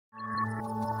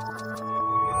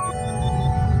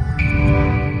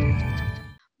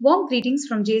Warm greetings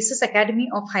from JSS Academy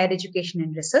of Higher Education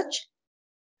and Research.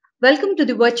 Welcome to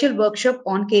the virtual workshop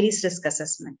on Caries Risk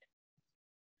Assessment.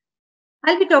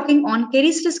 I'll be talking on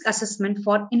Caries Risk Assessment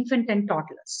for infant and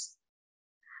toddlers.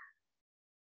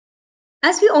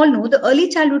 As we all know, the early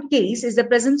childhood caries is the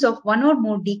presence of one or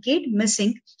more decayed,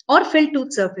 missing, or filled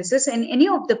tooth surfaces in any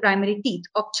of the primary teeth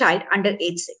of child under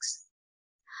age 6.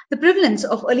 The prevalence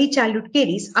of early childhood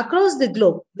caries across the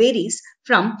globe varies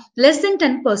from less than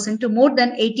 10% to more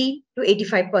than 80 to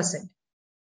 85%.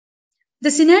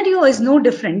 The scenario is no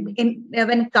different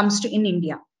when it comes to in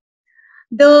India.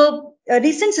 The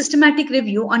recent systematic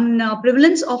review on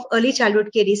prevalence of early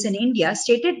childhood caries in India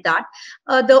stated that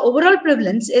the overall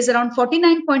prevalence is around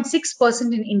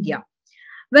 49.6% in India.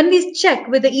 When we check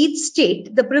with each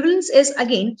state, the prevalence is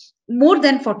again more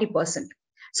than 40%.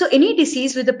 So any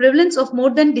disease with the prevalence of more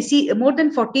than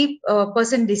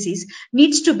 40% disease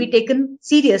needs to be taken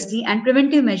seriously, and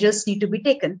preventive measures need to be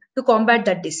taken to combat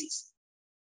that disease.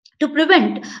 To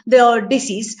prevent the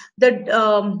disease, the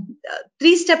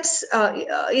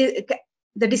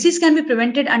disease can be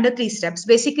prevented under 3 steps,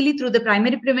 basically through the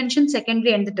primary prevention,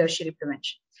 secondary, and the tertiary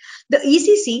prevention. The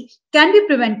ECC can be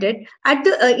prevented at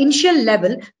the initial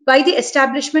level by the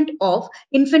establishment of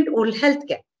infant oral health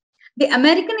care. The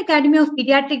American Academy of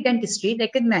Pediatric Dentistry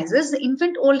recognizes the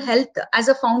infant oral health as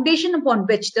a foundation upon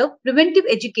which the preventive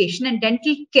education and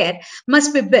dental care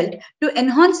must be built to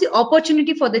enhance the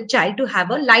opportunity for the child to have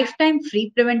a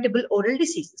lifetime-free preventable oral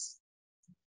diseases.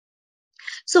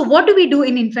 So what do we do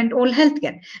in infant oral health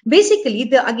care? Basically,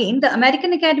 the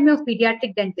American Academy of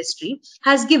Pediatric Dentistry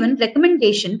has given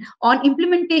recommendation on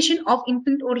implementation of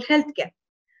infant oral health care.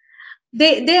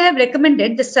 They have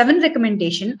recommended the 7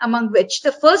 recommendations, among which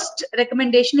the first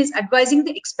recommendation is advising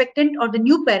the expectant or the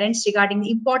new parents regarding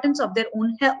the importance of their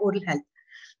own oral health.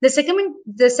 The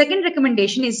second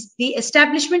recommendation is the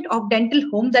establishment of dental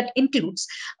home that includes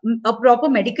a proper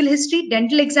medical history,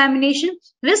 dental examination,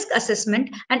 risk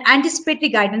assessment, and anticipatory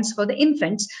guidance for the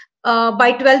infants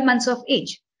by 12 months of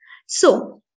age.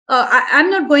 So I'm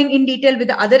not going in detail with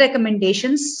the other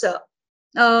recommendations.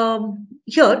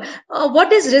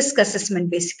 What is risk assessment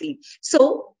basically?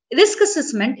 So risk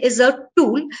assessment is a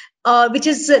tool which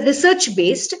is research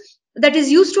based, that is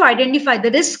used to identify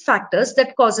the risk factors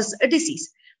that causes a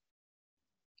disease.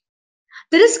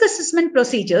 The risk assessment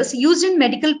procedures used in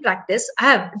medical practice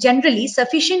have generally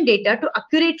sufficient data to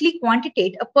accurately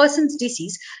quantitate a person's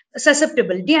disease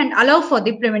susceptibility and allow for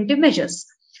the preventive measures.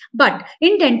 But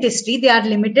in dentistry, they are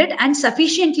limited and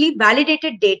sufficiently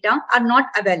validated data are not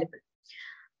available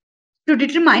to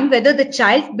determine whether the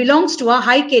child belongs to a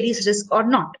high caries risk or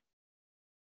not.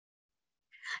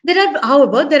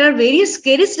 However, there are various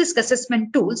caries risk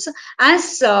assessment tools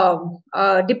as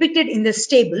depicted in this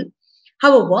table.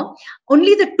 However,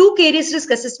 only the 2 caries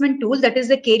risk assessment tools, that is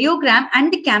the karyogram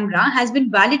and the camera, has been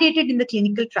validated in the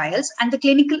clinical trials and the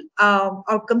clinical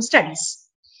outcome studies.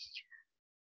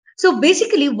 So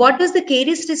basically, what does the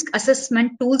caries risk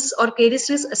assessment tools or caries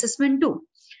risk assessment do?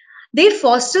 They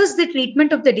fosters the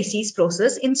treatment of the disease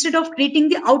process instead of treating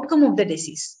the outcome of the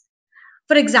disease.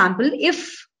 For example,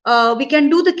 if we can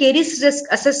do the caries risk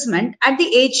assessment at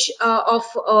the age of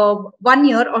 1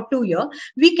 year or 2 years,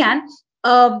 we can,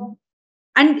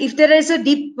 and if there is a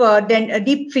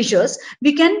deep fissures,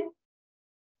 we can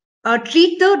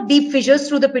treat the deep fissures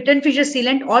through the pit and fissure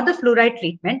sealant or the fluoride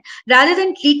treatment, rather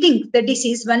than treating the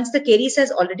disease once the caries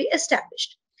has already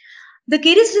established. The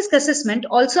caries risk assessment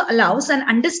also allows an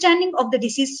understanding of the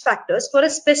disease factors for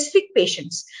a specific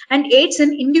patients and aids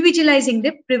in individualizing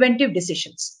the preventive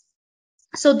decisions.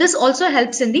 So this also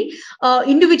helps in the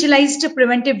individualized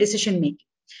preventive decision making.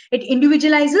 It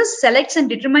individualizes, selects, and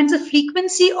determines the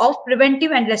frequency of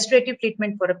preventive and restorative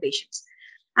treatment for a patient,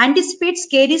 anticipates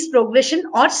caries progression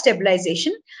or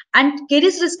stabilization, and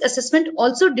caries risk assessment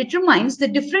also determines the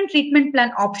different treatment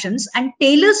plan options and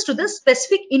tailors to the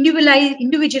specific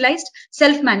individualized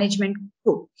self-management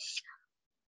goal.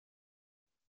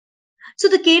 So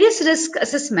the caries risk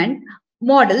assessment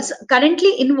models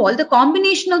currently involve the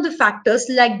combination of the factors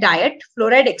like diet,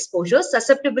 fluoride exposure,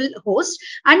 susceptible host,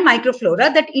 and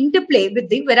microflora that interplay with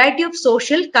the variety of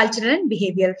social, cultural, and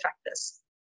behavioral factors.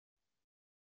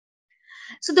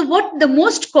 So the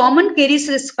most common caries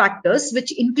risk factors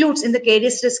which includes in the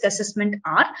caries risk assessment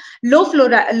are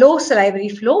low salivary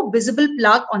flow, visible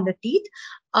plaque on the teeth,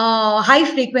 high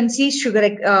frequency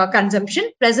sugar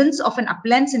consumption, presence of an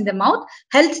appearance in the mouth,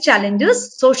 health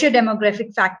challenges,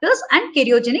 socio-demographic factors, and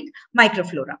karyogenic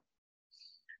microflora.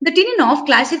 The Tininoff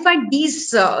classified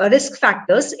these risk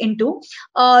factors into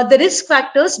the risk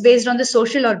factors based on the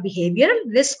social or behavioral,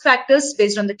 risk factors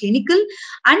based on the clinical,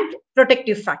 and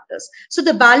protective factors. So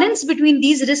the balance between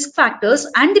these risk factors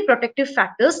and the protective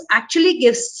factors actually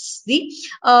gives the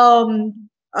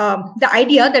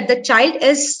idea that the child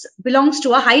belongs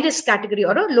to a high risk category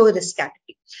or a low risk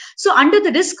category. So under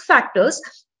the risk factors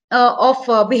of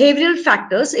behavioral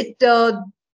factors,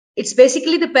 it's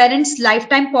basically the parent's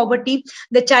lifetime poverty,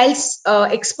 the child's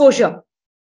exposure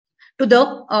to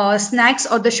the snacks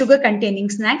or the sugar containing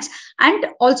snacks, and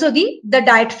also the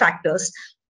diet factors.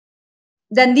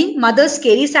 Then the mother's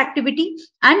caries activity,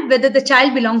 and whether the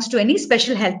child belongs to any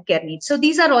special healthcare needs. So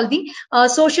these are all the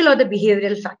social or the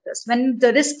behavioral factors. When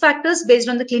the risk factors based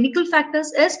on the clinical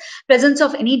factors is presence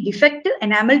of any defect,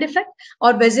 enamel defect,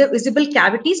 or visible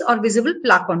cavities or visible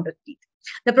plaque on the teeth.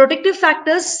 The protective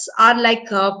factors are like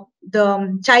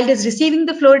the child is receiving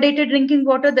the fluoridated drinking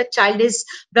water, the child is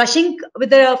brushing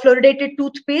with the fluoridated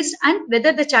toothpaste, and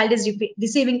whether the child is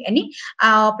receiving any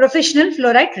professional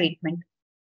fluoride treatment.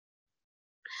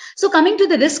 So coming to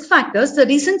the risk factors, the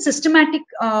recent systematic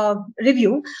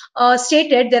review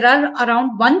stated there are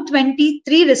around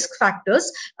 123 risk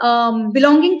factors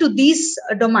belonging to these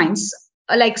domains,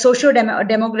 like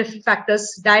socio-demographic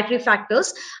factors, dietary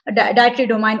factors, dietary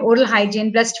domain, oral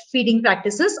hygiene, breastfeeding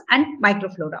practices, and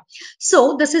microflora.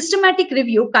 So the systematic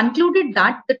review concluded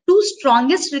that the two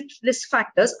strongest risk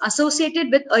factors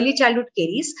associated with early childhood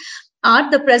caries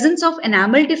are the presence of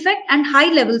enamel defect and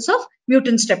high levels of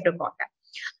mutant streptococci.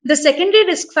 The secondary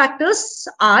risk factors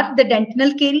are the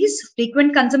dentinal caries,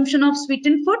 frequent consumption of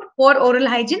sweetened food, poor oral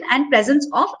hygiene, and presence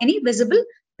of any visible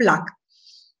plaque.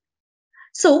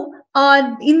 So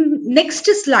in next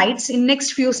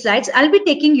few slides, I'll be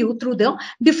taking you through the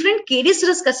different caries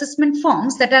risk assessment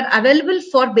forms that are available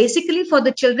for basically for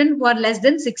the children who are less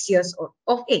than 6 years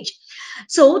of age.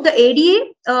 So the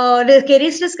ADA the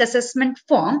caries risk assessment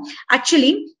form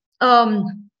actually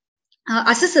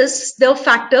assesses the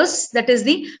factors, that is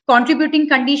the contributing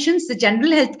conditions, the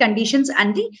general health conditions,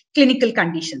 and the clinical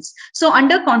conditions. So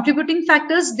under contributing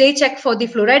factors, they check for the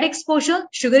fluoride exposure,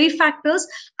 sugary factors,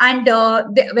 and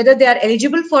whether they are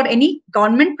eligible for any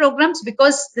government programs,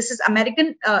 because this is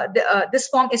American, this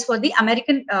form is for the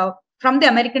American, from the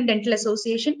American Dental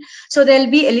Association. So they'll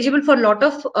be eligible for a lot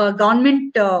of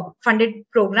government funded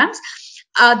programs.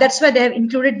 That's why they have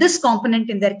included this component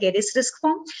in their caries risk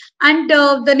form. And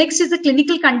the next is the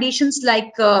clinical conditions,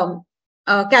 like whether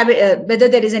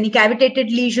there is any cavitated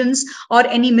lesions or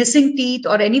any missing teeth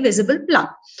or any visible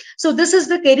plaque. So this is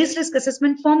the caries risk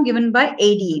assessment form given by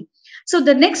ADA. So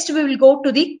the next we will go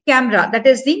to the CAMRA, that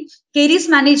is the Caries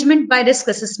Management by Risk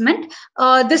Assessment.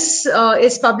 This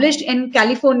is published in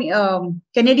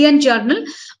Canadian Journal.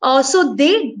 So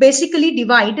they basically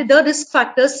divide the risk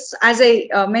factors, as I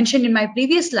mentioned in my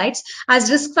previous slides, as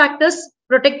risk factors,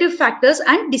 protective factors,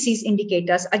 and disease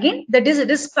indicators. Again, that is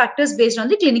risk factors based on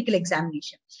the clinical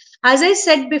examination. As I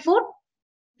said before,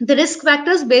 the risk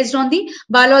factors based on the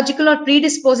biological or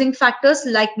predisposing factors,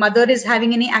 like mother is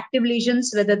having any active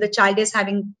lesions, whether the child is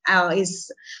having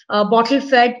bottle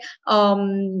fed,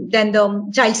 then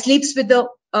the child sleeps with the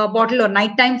bottle or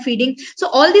nighttime feeding. So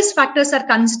all these factors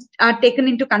are taken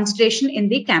into consideration in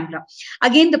the CAMRA.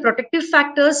 Again, the protective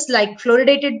factors like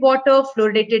fluoridated water,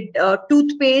 fluoridated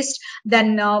toothpaste,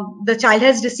 then the child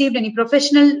has received any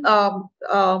professional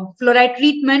fluoride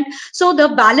treatment. So the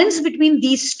balance between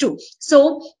these two.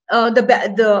 So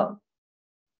the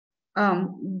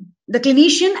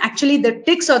clinician actually the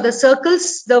ticks or the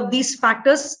circles these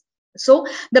factors. So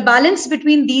the balance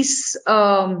between these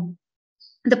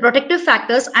the protective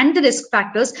factors and the risk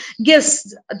factors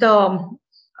gives the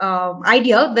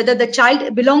idea whether the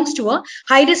child belongs to a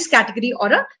high risk category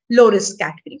or a low risk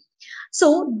category.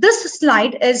 So this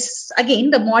slide is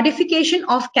again the modification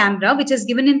of CAMRA, which is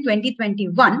given in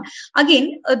 2021.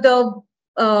 Again,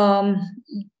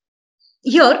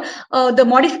 here the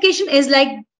modification is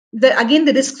like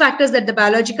the risk factors, that the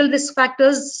biological risk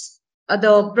factors,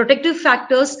 the protective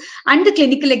factors, and the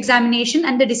clinical examination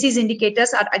and the disease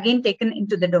indicators are again taken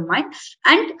into the domain,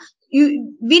 and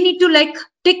we need to like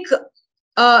tick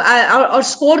or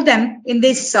score them in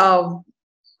this form.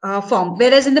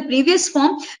 Whereas in the previous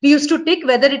form we used to tick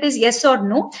whether it is yes or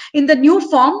no. In the new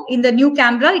form, in the new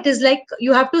CAMRA, it is like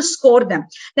you have to score them.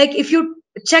 Like if you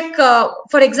check,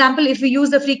 for example, if we use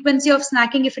the frequency of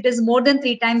snacking, if it is more than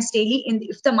 3 times daily,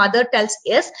 if the mother tells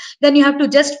yes, then you have to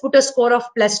just put a score of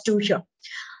 +2 here.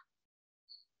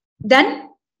 Then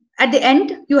at the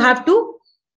end, you have to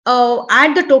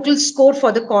add the total score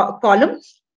for the column,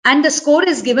 and the score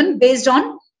is given based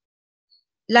on,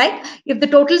 like if the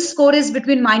total score is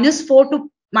between -4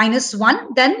 to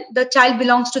 -1, then the child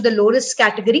belongs to the low risk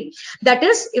category. That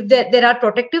is, if there are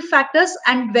protective factors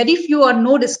and very few or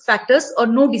no risk factors or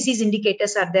no disease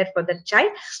indicators are there for the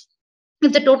child.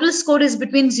 If the total score is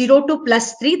between 0 to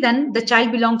 +3, then the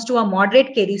child belongs to a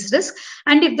moderate caries risk.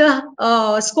 And if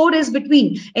the score is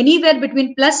anywhere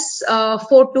between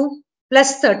 +4 to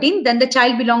 +13, then the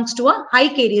child belongs to a high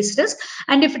caries risk.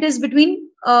 And if it is between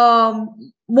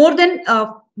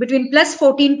between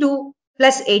 +14 to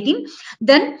 +18,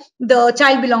 then the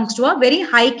child belongs to a very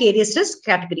high caries risk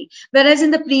category. Whereas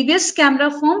in the previous camera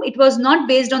form, it was not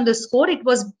based on the score. It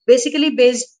was basically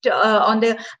based on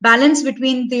the balance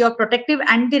between your protective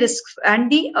and the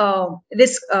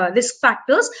risk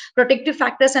factors, protective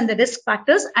factors and the risk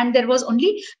factors. And there was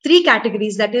only 3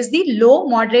 categories, that is the low,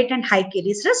 moderate and high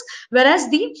caries risk. Whereas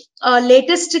the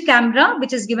latest camera,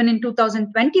 which is given in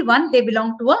 2021, they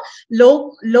belong to a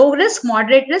low risk,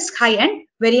 moderate risk, high and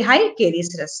very high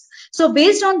caries risk. So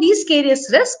based on these caries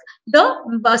risk,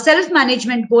 the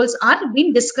self-management goals are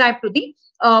being described to the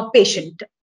patient.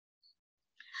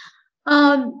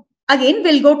 Again,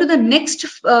 we'll go to the next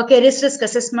caries risk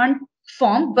assessment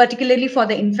form, particularly for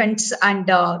the infants and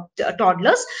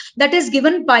toddlers, that is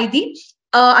given by the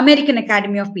American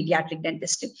Academy of Pediatric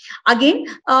Dentistry. Again,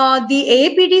 the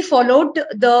AAPD followed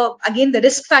the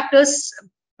risk factors,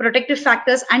 protective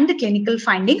factors and the clinical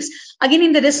findings. Again,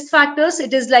 in the risk factors,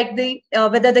 it is like the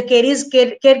whether the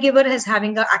caregiver is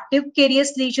having active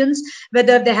carious lesions,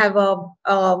 whether they have a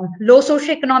low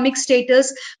socioeconomic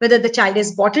status, whether the child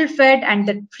is bottle fed, and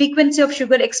the frequency of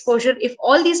sugar exposure. If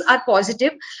all these are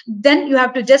positive, then you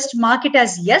have to just mark it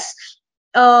as yes.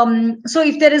 So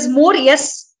if there is more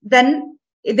yes, then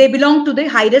they belong to the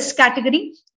high risk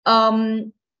category.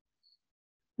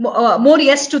 More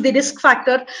yes to the risk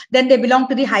factor, then they belong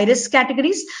to the high risk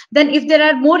categories. Then if there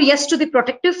are more yes to the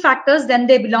protective factors, then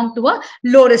they belong to a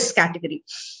low risk category.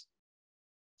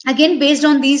 Again, based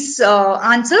on these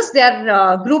answers, they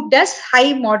are grouped as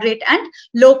high, moderate and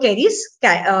low caries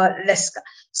risk.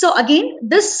 So again,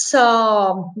 this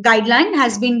guideline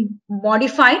has been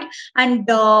modified and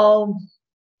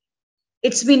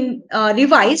it's been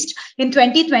revised in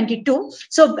 2022.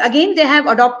 So again, they have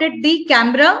adopted the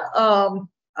camera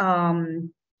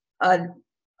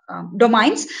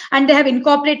domains and they have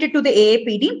incorporated to the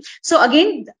AAPD. So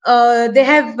again, they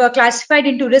have classified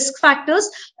into risk factors,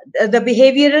 the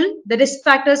behavioral, the risk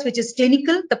factors, which is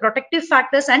clinical, the protective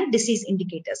factors and disease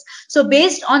indicators. So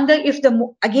based on if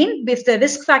the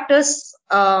risk factors,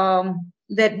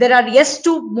 there are yes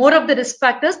to more of the risk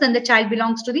factors, then the child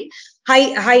belongs to the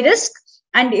high risk.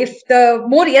 And if the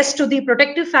more yes to the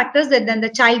protective factors, then the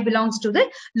child belongs to the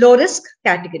low risk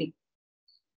category.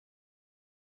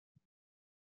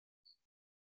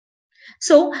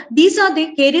 So these are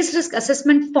the caries risk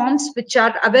assessment forms which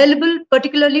are available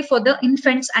particularly for the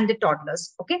infants and the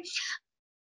toddlers. Okay.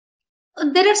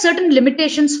 There are certain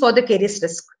limitations for the caries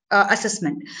risk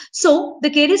assessment. So the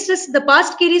caries risk, the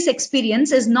past caries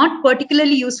experience is not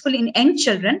particularly useful in young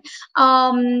children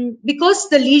because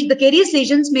the caries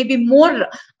lesions may be more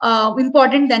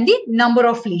important than the number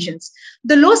of lesions.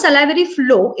 The low salivary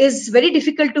flow is very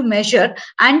difficult to measure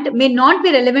and may not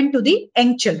be relevant to the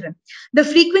young children. The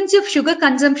frequency of sugar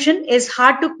consumption is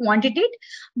hard to quantitate.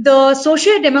 The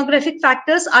socio-demographic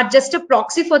factors are just a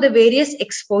proxy for the various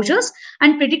exposures,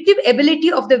 and predictive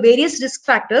ability of the various risk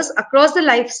factors across the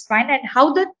lifespan and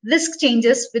how the risk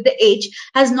changes with the age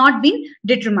has not been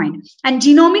determined. And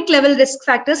genomic level risk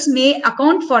factors may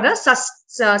account for a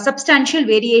substantial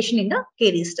variation in the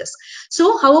caries risk.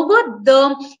 So, however,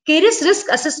 the caries risk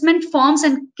assessment forms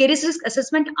and caries risk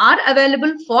assessment are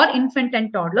available for infant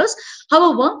and toddlers.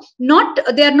 However,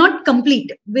 they are not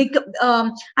complete.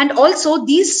 And also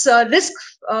these risk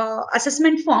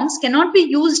assessment forms cannot be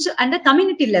used at the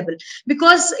community level,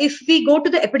 because if we go to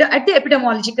the at the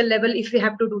epidemiological level, if we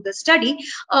have to do the study,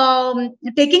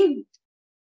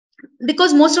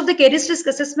 because most of the caries risk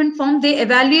assessment form, they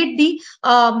evaluate the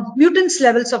mutants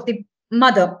levels of the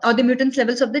mother or the mutants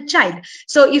levels of the child.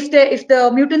 So if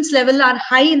the mutants level are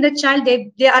high in the child,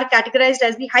 they are categorized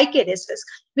as the high caries risk,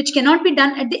 which cannot be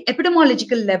done at the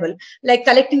epidemiological level, like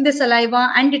collecting the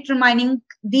saliva and determining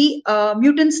the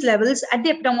mutants levels at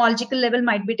the epidemiological level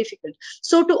might be difficult.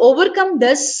 So to overcome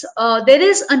this, there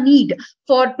is a need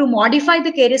to modify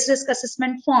the caries risk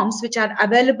assessment forms which are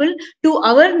available to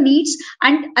our needs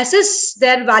and assess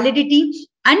their validity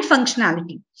and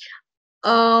functionality.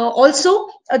 Also,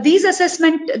 these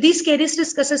caries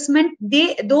risk assessment,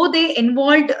 though they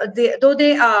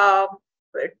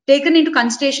taken into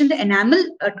consideration the enamel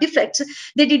defects,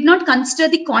 they did not consider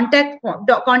the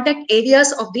contact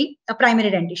areas of the primary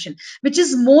dentition, which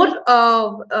is more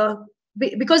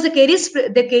because the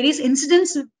caries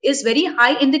incidence is very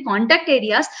high in the contact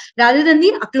areas rather than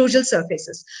the occlusal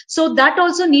surfaces. So that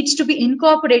also needs to be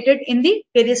incorporated in the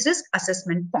caries risk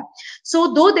assessment form.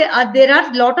 So though there are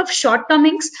a lot of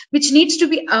shortcomings which needs to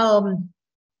be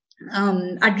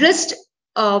addressed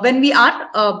when we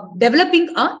are developing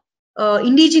a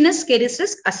indigenous caries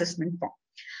risk assessment form.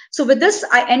 So with this,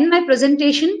 I end my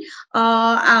presentation.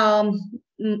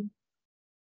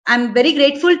 I'm very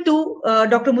grateful to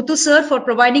Dr. Muthu sir for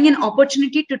providing an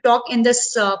opportunity to talk in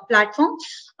this platform.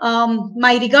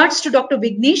 My regards to Dr.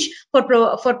 Vignesh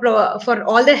for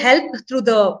all the help through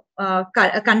the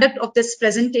conduct of this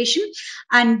presentation.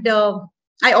 And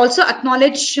I also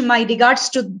acknowledge my regards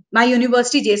to my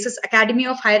university, JSS Academy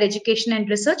of Higher Education and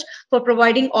Research, for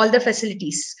providing all the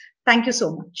facilities. Thank you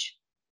so much.